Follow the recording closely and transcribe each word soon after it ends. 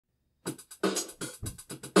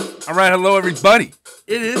All right, hello everybody.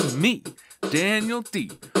 It is me, Daniel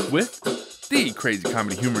D, with the Crazy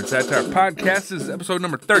Comedy Humor and Satire Podcast. This is episode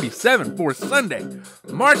number 37 for Sunday,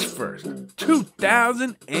 March 1st,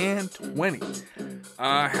 2020.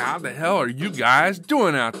 How the hell are you guys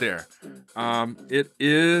doing out there? It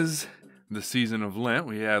is the season of Lent.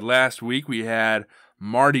 Last week we had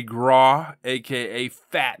Mardi Gras, aka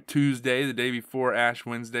Fat Tuesday, the day before Ash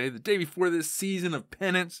Wednesday, the day before this season of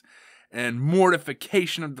penance and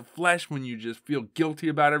mortification of the flesh when you just feel guilty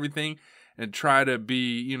about everything and try to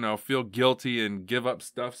feel guilty and give up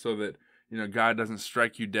stuff so that, God doesn't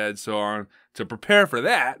strike you dead. So to prepare for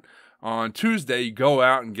that, on Tuesday, you go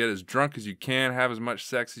out and get as drunk as you can, have as much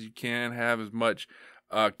sex as you can, have as much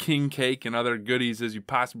king cake and other goodies as you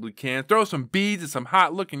possibly can. Throw some beads at some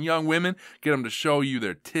hot-looking young women. Get them to show you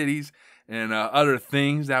their titties and other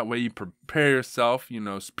things. That way you prepare yourself,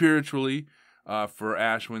 spiritually for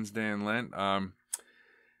Ash Wednesday and Lent. I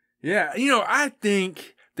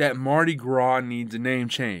think that Mardi Gras needs a name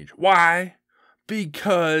change. Why?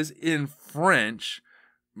 Because in French,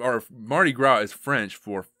 or Mardi Gras is French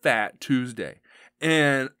for Fat Tuesday.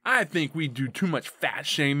 And I think we do too much fat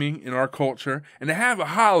shaming in our culture. And to have a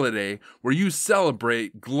holiday where you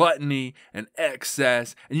celebrate gluttony and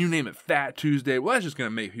excess, and you name it Fat Tuesday, well, that's just going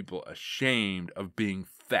to make people ashamed of being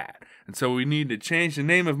fat. And so we need to change the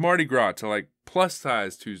name of Mardi Gras to like Plus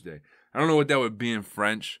Size Tuesday. I don't know what that would be in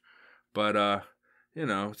French, but,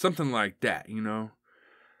 something like that, No,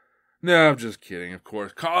 I'm just kidding, of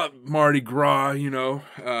course. Call it Mardi Gras,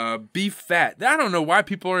 be fat. I don't know why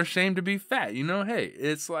people are ashamed to be fat, Hey,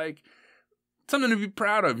 it's like something to be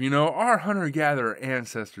proud of, Our hunter-gatherer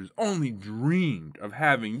ancestors only dreamed of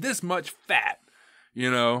having this much fat,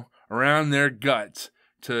 around their guts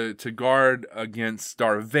to guard against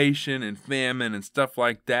starvation and famine and stuff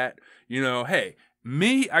like that. Hey,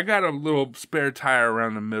 me, I got a little spare tire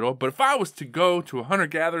around the middle, but if I was to go to a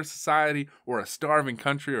hunter-gatherer society or a starving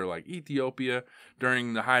country or like Ethiopia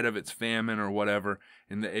during the height of its famine or whatever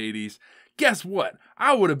in the 80s, guess what?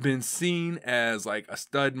 I would have been seen as like a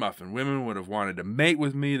stud muffin. Women would have wanted to mate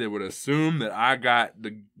with me. They would assume that I got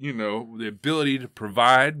the ability to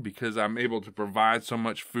provide because I'm able to provide so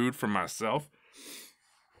much food for myself.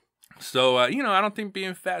 So, I don't think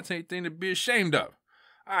being fat's anything to be ashamed of.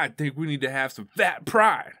 I think we need to have some fat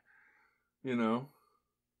pride, Anyway,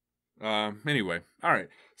 all right.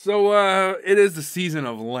 So it is the season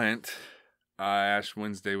of Lent. Ash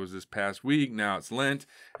Wednesday was this past week. Now it's Lent.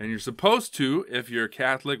 And you're supposed to, if you're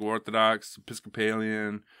Catholic, Orthodox,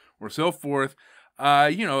 Episcopalian, or so forth,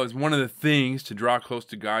 as one of the things to draw close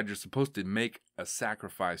to God, you're supposed to make a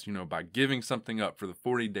sacrifice, by giving something up for the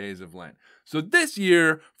 40 days of Lent. So this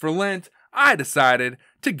year, for Lent, I decided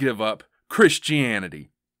to give up Christianity.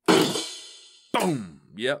 Boom.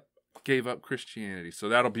 Yep. Gave up Christianity. So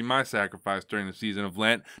that'll be my sacrifice during the season of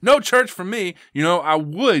Lent. No church for me. I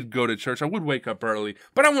would go to church. I would wake up early.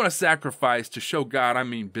 But I want to sacrifice to show God I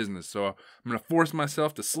mean business. So I'm going to force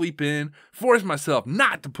myself to sleep in. Force myself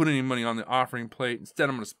not to put any money on the offering plate. Instead,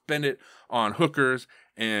 I'm going to spend it on hookers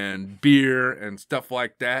and beer and stuff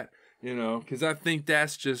like that. Because I think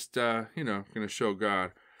that's just, going to show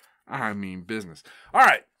God I mean business. All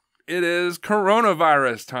right. It is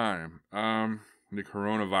coronavirus time. The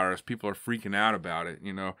coronavirus, people are freaking out about it,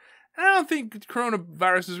 I don't think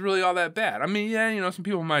coronavirus is really all that bad. I mean, yeah, some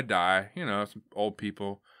people might die, some old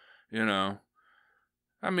people, I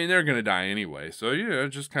mean, they're going to die anyway. So,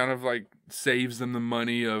 just kind of like saves them the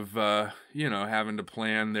money of, having to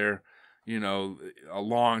plan their, a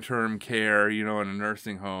long-term care, in a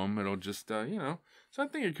nursing home. It'll just, so I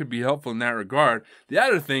think it could be helpful in that regard. The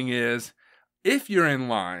other thing is, if you're in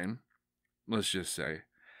line, let's just say,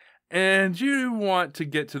 and you want to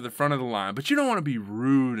get to the front of the line, but you don't want to be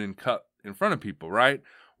rude and cut in front of people, right?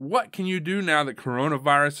 What can you do now that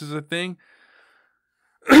coronavirus is a thing?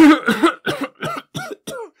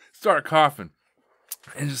 Start coughing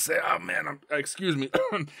and just say, "Oh man, excuse me,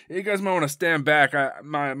 you guys might want to stand back.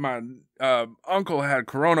 My uncle had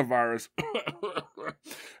coronavirus.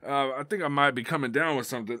 I think I might be coming down with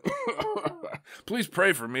something. Please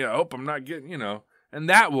pray for me. I hope I'm not getting, And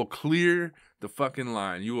that will clear the fucking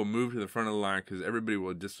line. You will move to the front of the line because everybody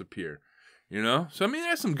will disappear, So, I mean,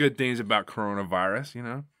 there's some good things about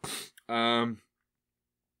coronavirus, Not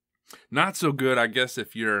so good, I guess,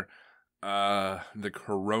 if you're the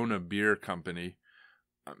Corona Beer Company.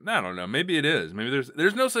 I don't know. Maybe it is. Maybe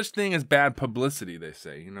there's no such thing as bad publicity, they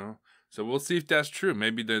say, So we'll see if that's true.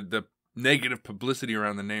 Maybe the negative publicity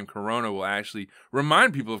around the name Corona will actually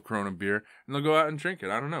remind people of Corona beer, and they'll go out and drink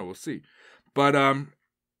it. I don't know. We'll see. But,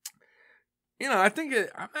 I think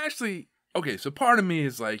I'm actually okay, so part of me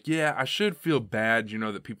is like, yeah, I should feel bad,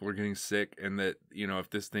 that people are getting sick and that, if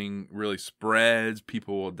this thing really spreads,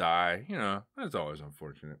 people will die. That's always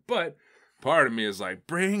unfortunate. But part of me is like,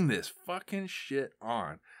 bring this fucking shit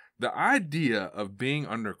on. The idea of being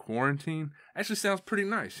under quarantine actually sounds pretty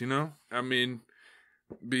nice, I mean,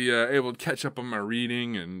 be able to catch up on my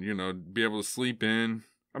reading and, be able to sleep in.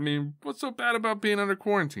 I mean, what's so bad about being under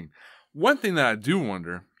quarantine? One thing that I do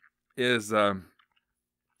wonder is, all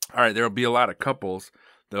right, there'll be a lot of couples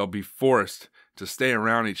that'll be forced to stay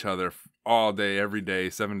around each other all day, every day,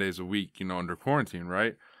 7 days a week, under quarantine,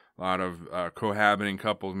 right? A lot of cohabiting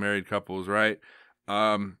couples, married couples, right?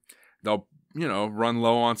 They'll, run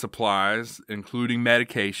low on supplies, including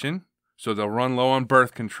medication. So they'll run low on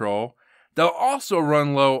birth control. They'll also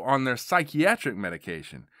run low on their psychiatric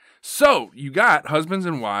medication. So you got husbands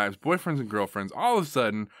and wives, boyfriends and girlfriends, all of a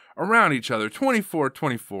sudden around each other,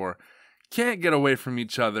 24/24, can't get away from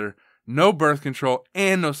each other, no birth control,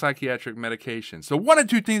 and no psychiatric medication. So one of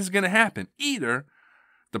two things is going to happen. Either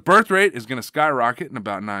the birth rate is going to skyrocket in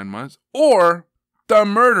about 9 months, or the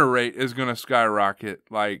murder rate is going to skyrocket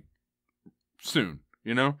like soon,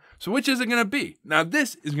 So which is it going to be? Now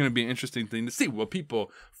this is going to be an interesting thing to see. Will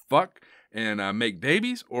people fuck and make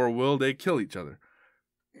babies, or will they kill each other?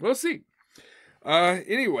 We'll see.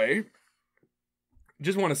 Anyway,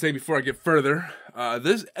 just want to say before I get further,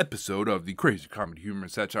 this episode of the Crazy Comedy Humor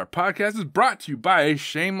and Satire Podcast is brought to you by a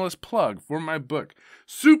shameless plug for my book,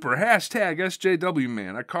 Super #SJW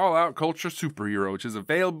Man, a call-out culture superhero, which is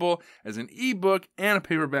available as an ebook and a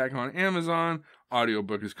paperback on Amazon.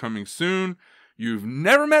 Audiobook is coming soon. You've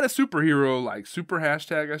never met a superhero like Super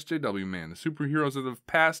 #SJW Man. The superheroes of the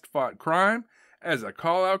past fought crime as a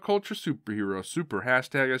call-out culture superhero. Super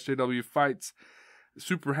 #SJW fights.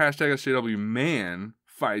 Super #SJW Man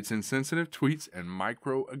fights insensitive tweets and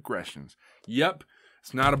microaggressions. Yep,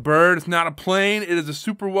 it's not a bird, it's not a plane, it is a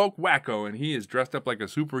super woke wacko, and he is dressed up like a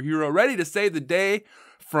superhero, ready to save the day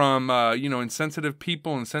from, insensitive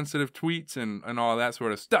people, insensitive tweets, and all that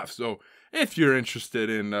sort of stuff. So if you're interested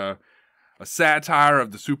in a satire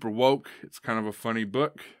of the super woke, it's kind of a funny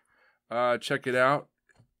book, check it out.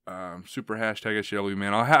 Super #SJW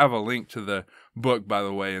Man. I'll have a link to the book, by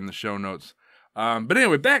the way, in the show notes. But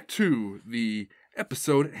anyway, back to the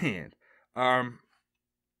episode at hand.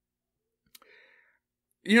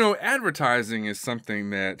 Advertising is something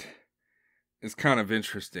that is kind of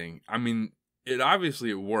interesting. I mean, it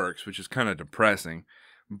works, which is kind of depressing,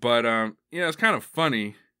 but, it's kind of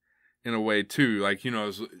funny in a way too. Like,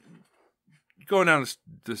 going down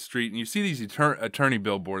the street and you see these attorney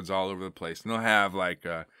billboards all over the place, and they'll have like,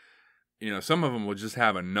 some of them will just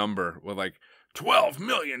have a number with like $12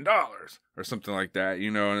 million or something like that,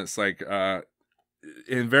 and it's like,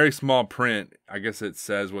 in very small print, I guess it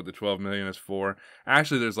says what the 12 million is for.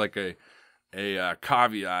 Actually, there's like a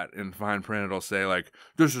caveat in fine print. It'll say like,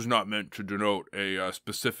 this is not meant to denote a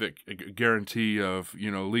specific guarantee of,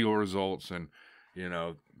 legal results and,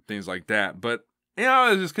 things like that. But,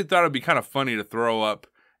 I just thought it'd be kind of funny to throw up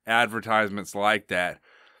advertisements like that.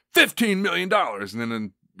 $15 million. And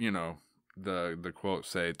then, the quote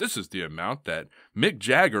say, this is the amount that Mick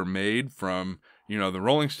Jagger made from, the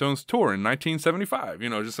Rolling Stones tour in 1975.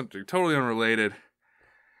 Just something totally unrelated.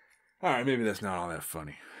 All right, maybe that's not all that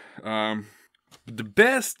funny. But the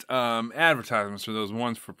best advertisements are those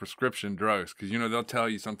ones for prescription drugs, because, they'll tell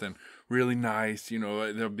you something really nice.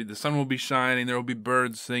 The sun will be shining, there will be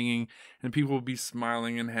birds singing, and people will be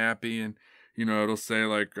smiling and happy, and it'll say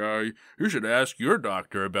like, you should ask your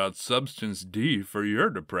doctor about substance D for your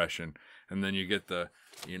depression. And then you get the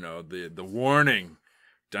warning.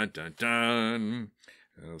 Dun, dun, dun.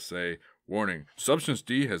 It'll say, warning, substance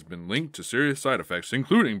D has been linked to serious side effects,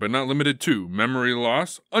 including but not limited to memory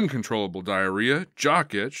loss, uncontrollable diarrhea,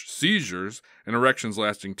 jock itch, seizures, and erections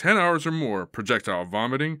lasting 10 hours or more, projectile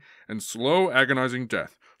vomiting, and slow, agonizing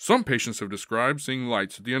death. Some patients have described seeing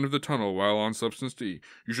lights at the end of the tunnel while on substance D.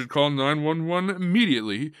 You should call 911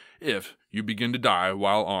 immediately if you begin to die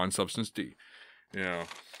while on substance D. Then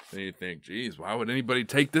you think, geez, why would anybody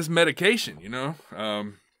take this medication,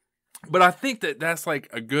 But I think that's like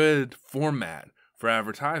a good format for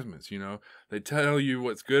advertisements, They tell you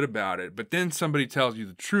what's good about it, but then somebody tells you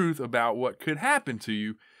the truth about what could happen to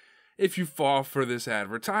you if you fall for this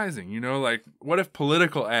advertising, Like, what if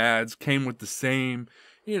political ads came with the same,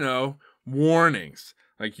 warnings?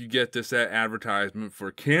 Like, you get this advertisement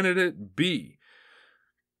for candidate B.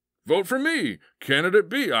 Vote for me, candidate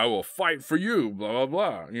B. I will fight for you, blah, blah,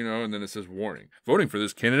 blah. And then it says, warning. Voting for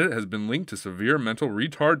this candidate has been linked to severe mental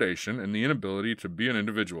retardation and the inability to be an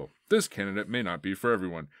individual. This candidate may not be for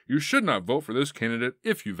everyone. You should not vote for this candidate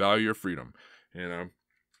if you value your freedom.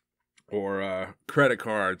 Or credit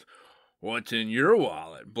cards. What's in your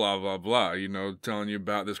wallet? Blah, blah, blah. Telling you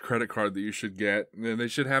about this credit card that you should get. And then they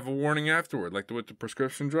should have a warning afterward, like with the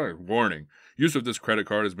prescription drugs. Warning. Use of this credit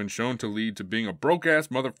card has been shown to lead to being a broke-ass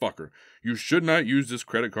motherfucker. You should not use this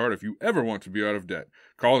credit card if you ever want to be out of debt.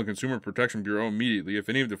 Call the Consumer Protection Bureau immediately if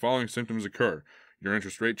any of the following symptoms occur. Your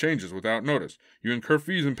interest rate changes without notice. You incur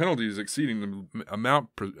fees and penalties exceeding the amount...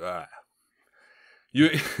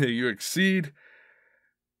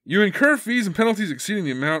 You incur fees and penalties exceeding the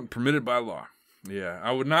amount permitted by law. Yeah,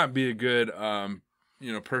 I would not be a good,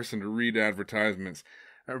 person to read advertisements.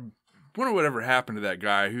 I wonder whatever happened to that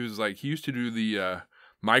guy who's like, he used to do the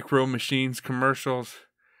Micro Machines commercials.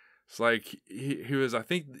 It's like, he was, I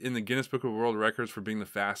think, in the Guinness Book of World Records for being the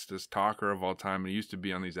fastest talker of all time. And he used to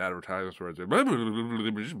be on these advertisements where it's like,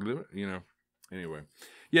 anyway.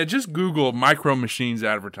 Yeah, just Google Micro Machines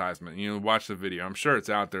advertisement. Watch the video. I'm sure it's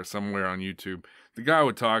out there somewhere on YouTube. The guy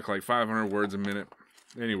would talk like 500 words a minute.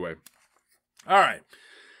 Anyway. All right.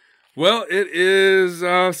 Well, it is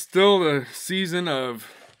still the season of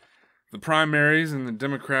the primaries and the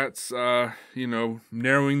Democrats,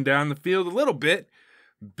 narrowing down the field a little bit.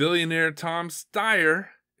 Billionaire Tom Steyer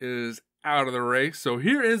is out of the race. So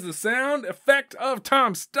here is the sound effect of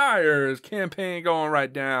Tom Steyer's campaign going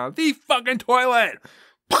right down the fucking toilet.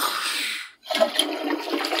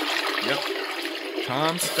 Yep.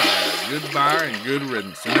 Tom Steyer, goodbye and good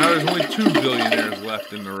riddance. So now there's only 2 billionaires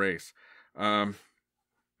left in the race. I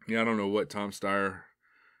don't know what Tom Steyer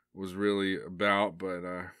was really about, but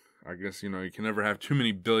I guess, you can never have too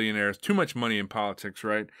many billionaires, too much money in politics,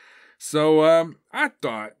 right? So I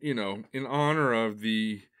thought, in honor of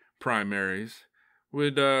the primaries,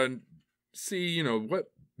 would see,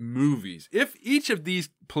 what movies. If each of these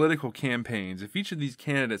political campaigns, if each of these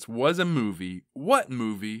candidates was a movie, what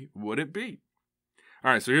movie would it be?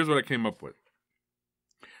 All right, so here's what I came up with.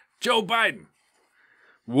 Joe Biden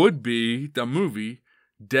would be the movie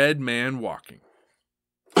Dead Man Walking,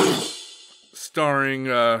 starring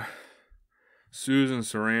Susan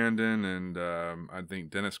Sarandon and I think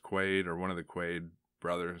Dennis Quaid, or one of the Quaid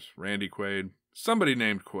brothers, Randy Quaid. Somebody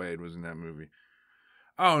named Quaid was in that movie.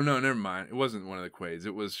 Oh, no, never mind. It wasn't one of the Quaids.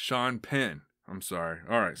 It was Sean Penn. I'm sorry.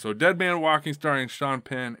 All right, so Dead Man Walking starring Sean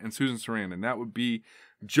Penn and Susan Sarandon. That would be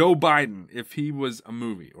Joe Biden if he was a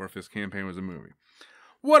movie, or if his campaign was a movie.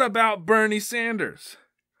 What about Bernie Sanders?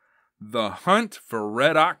 The Hunt for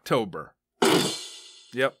Red October.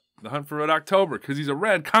 Yep, The Hunt for Red October, because he's a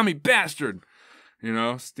red commie bastard.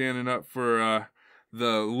 Standing up for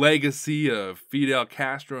the legacy of Fidel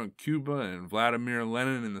Castro in Cuba and Vladimir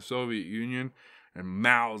Lenin in the Soviet Union and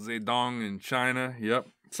Mao Zedong in China. Yep,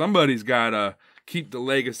 somebody's got to keep the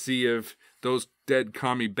legacy of those dead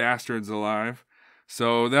commie bastards alive.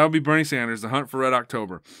 So that'll be Bernie Sanders, The Hunt for Red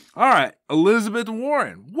October. All right, Elizabeth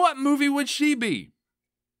Warren. What movie would she be?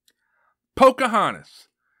 Pocahontas.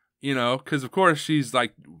 Because of course she's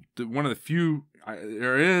like one of the few.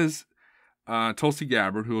 There is Tulsi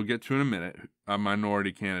Gabbard, who we'll get to in a minute, a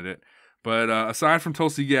minority candidate. But aside from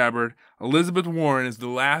Tulsi Gabbard, Elizabeth Warren is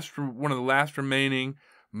one of the last remaining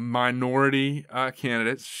minority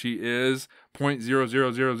candidates. She is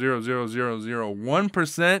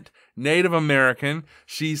 0.0000001% Native American.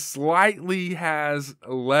 She slightly has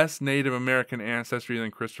less Native American ancestry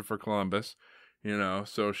than Christopher Columbus,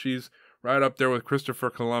 so she's right up there with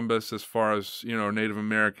Christopher Columbus as far as, Native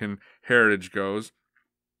American heritage goes.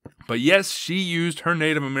 But yes, she used her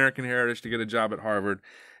Native American heritage to get a job at Harvard.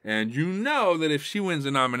 And that if she wins the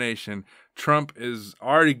nomination, Trump is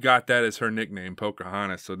already got that as her nickname,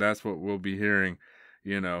 Pocahontas. So that's what we'll be hearing,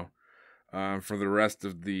 for the rest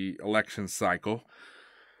of the election cycle.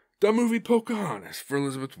 The movie Pocahontas for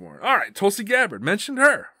Elizabeth Warren. All right, Tulsi Gabbard, mentioned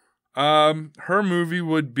her. Her movie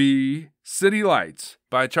would be City Lights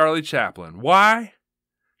by Charlie Chaplin. Why?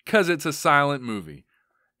 Because it's a silent movie.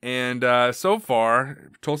 And so far,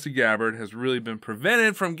 Tulsi Gabbard has really been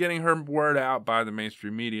prevented from getting her word out by the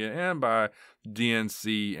mainstream media and by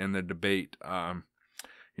DNC and the debate,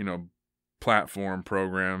 platform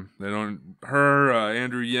program.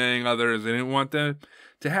 Andrew Yang, others, they didn't want them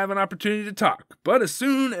to have an opportunity to talk. But as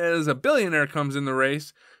soon as a billionaire comes in the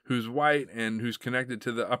race, who's white and who's connected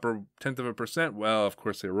to the upper 1/10%, well, of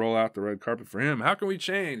course, they roll out the red carpet for him. How can we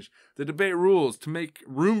change the debate rules to make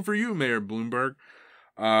room for you, Mayor Bloomberg?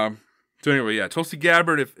 So anyway, yeah, Tulsi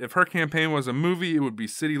Gabbard, if her campaign was a movie, it would be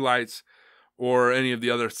City Lights or any of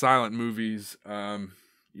the other silent movies,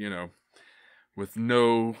 with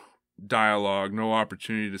no dialogue, no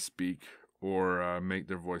opportunity to speak or make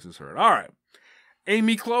their voices heard. All right,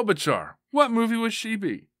 Amy Klobuchar, what movie would she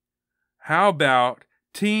be? How about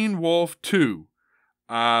Teen Wolf 2?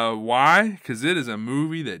 Why? Because it is a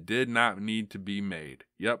movie that did not need to be made.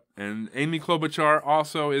 Yep. And Amy Klobuchar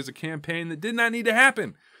also is a campaign that did not need to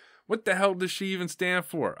happen. What the hell does she even stand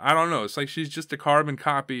for? I don't know. It's like she's just a carbon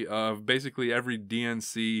copy of basically every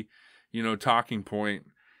DNC, talking point.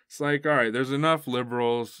 It's like, all right, there's enough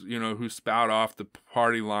liberals, who spout off the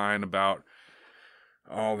party line about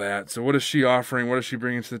all that. So what is she offering? What is she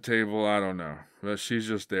bringing to the table? I don't know. But she's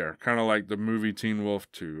just there. Kind of like the movie Teen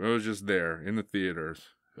Wolf 2. It was just there in the theaters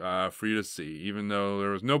for you to see. Even though there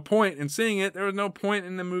was no point in seeing it, there was no point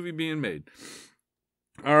in the movie being made.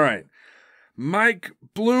 All right. Mike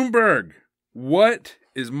Bloomberg. What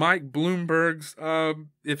is Mike Bloomberg's,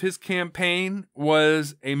 if his campaign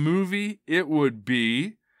was a movie, it would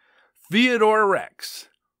be Theodore Rex.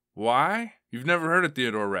 Why? You've never heard of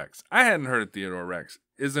Theodore Rex. I hadn't heard of Theodore Rex.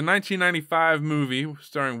 It's a 1995 movie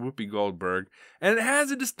starring Whoopi Goldberg, and it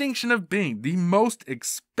has a distinction of being the most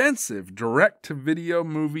expensive direct-to-video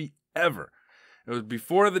movie ever. It was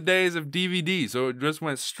before the days of DVD, so it just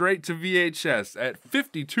went straight to VHS at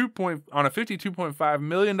on a $52.5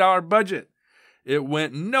 million budget. It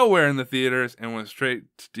went nowhere in the theaters and went straight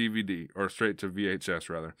to DVD, or straight to VHS,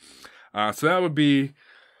 rather. So that would be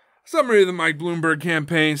summary of the Mike Bloomberg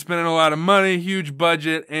campaign, spending a lot of money, huge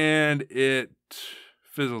budget, and it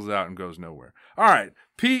fizzles out and goes nowhere. All right,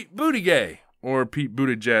 Pete Buttigieg, or Pete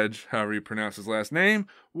Buttigieg, however you pronounce his last name.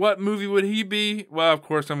 What movie would he be? Well, of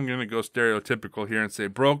course, I'm going to go stereotypical here and say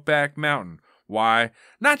Brokeback Mountain. Why?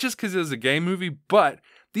 Not just because it was a gay movie, but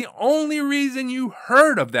the only reason you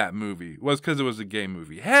heard of that movie was because it was a gay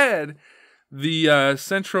movie. Had the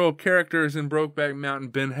central characters in Brokeback Mountain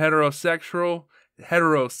been heterosexual,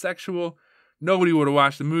 nobody would have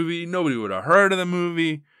watched the movie. Nobody would have heard of the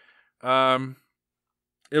movie.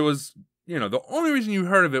 It was, the only reason you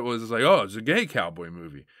heard of it was like, oh, it's a gay cowboy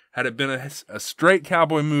movie. Had it been a straight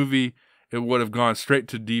cowboy movie, it would have gone straight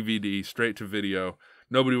to DVD, straight to video.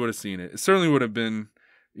 Nobody would have seen it. It certainly would have been,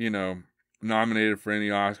 nominated for any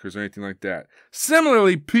Oscars or anything like that.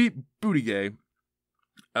 Similarly, Pete Buttigieg,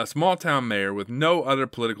 a small town mayor with no other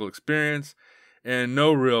political experience and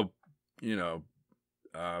no real,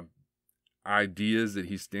 ideas that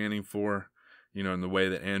he's standing for, in the way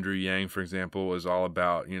that Andrew Yang, for example, was all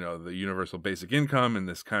about, the universal basic income and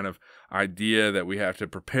this kind of idea that we have to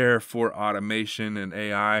prepare for automation and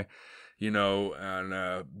AI, and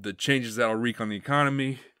the changes that'll wreak on the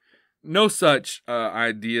economy. No such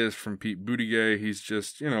ideas from Pete Buttigieg. He's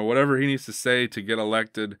just, whatever he needs to say to get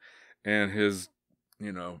elected, and his,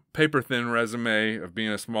 paper-thin resume of being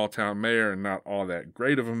a small-town mayor and not all that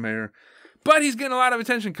great of a mayor. But he's getting a lot of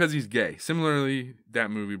attention because he's gay. Similarly, that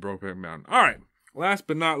movie, Brokeback Mountain. All right, last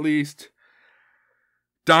but not least,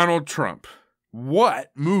 Donald Trump. What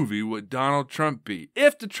movie would Donald Trump be?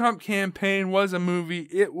 If the Trump campaign was a movie,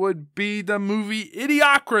 it would be the movie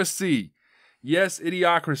Idiocracy. Yes,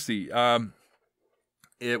 Idiocracy.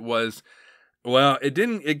 It was, well,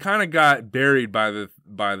 it kind of got buried by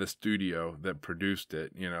the studio that produced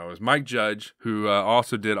it. It was Mike Judge, who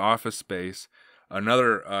also did Office Space,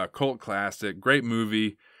 another cult classic, great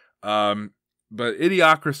movie. But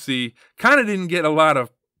Idiocracy kind of didn't get a lot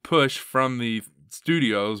of push from the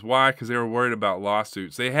studios. Why? Because they were worried about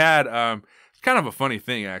lawsuits. They had, it's kind of a funny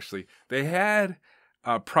thing, actually. They had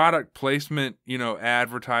product placement,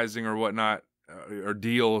 advertising or whatnot, or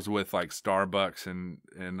deals with like Starbucks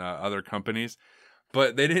and other companies,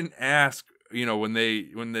 but they didn't ask, when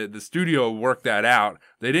the studio worked that out,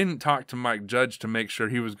 they didn't talk to Mike Judge to make sure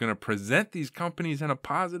he was going to present these companies in a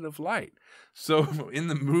positive light. So in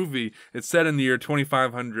the movie, it's set in the year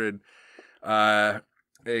 2500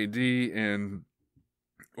 AD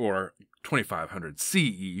or 2500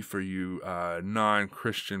 CE for you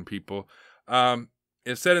non-Christian people.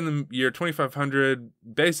 It's set in the year 2500.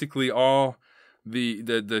 Basically, all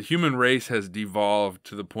the human race has devolved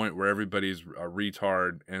to the point where everybody's a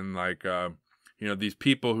retard, and like these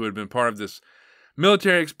people who had been part of this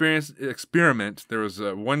military experiment. There was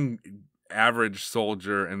one average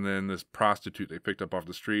soldier and then this prostitute they picked up off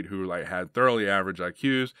the street who like had thoroughly average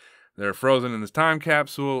IQs. They're frozen in this time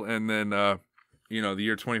capsule, and then the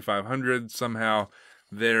year 2500 somehow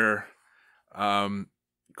their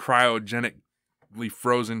cryogenically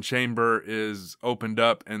frozen chamber is opened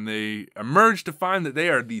up, and they emerge to find that they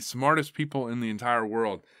are the smartest people in the entire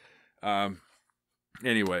world.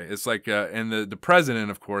 Anyway, it's like, and the president,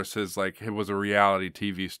 of course, was a reality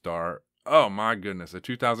TV star. Oh my goodness, a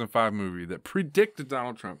 2005 movie that predicted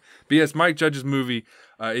Donald Trump. But yes, Mike Judge's movie,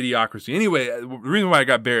 Idiocracy. Anyway, the reason why it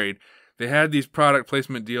got buried, they had these product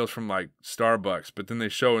placement deals from like Starbucks, but then they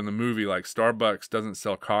show in the movie like Starbucks doesn't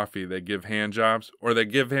sell coffee. They give hand jobs, or they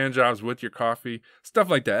give hand jobs with your coffee,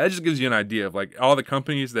 stuff like that. That just gives you an idea of like all the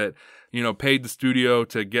companies that, paid the studio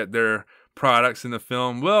to get their products in the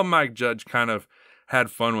film. Well, Mike Judge kind of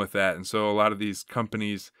had fun with that. And so a lot of these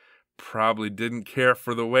companies probably didn't care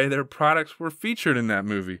for the way their products were featured in that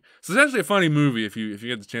movie. So it's actually a funny movie if you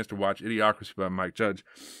get the chance to watch Idiocracy by Mike Judge.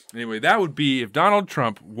 Anyway, that would be, if Donald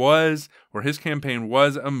Trump was, or his campaign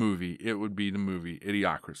was a movie, it would be the movie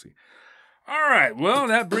Idiocracy. All right, well,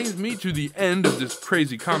 that brings me to the end of this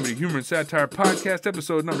crazy comedy, humor, and satire podcast,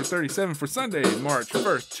 episode number 37 for Sunday, March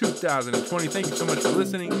 1st, 2020. Thank you so much for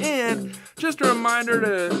listening. And just a reminder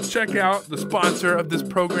to check out the sponsor of this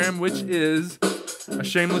program, which is a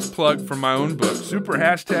shameless plug for my own book, Super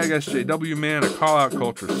 #SJW Man, a call-out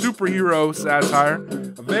culture superhero satire.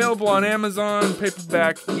 Available on Amazon,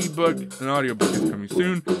 paperback, ebook, and audiobook is coming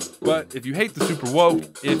soon. But if you hate the super woke,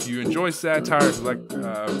 if you enjoy satire, if you like,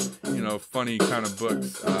 funny kind of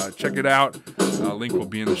books, check it out. Link will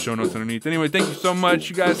be in the show notes underneath. Anyway, thank you so much.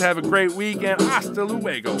 You guys have a great week, and hasta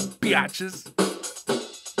luego, biatches.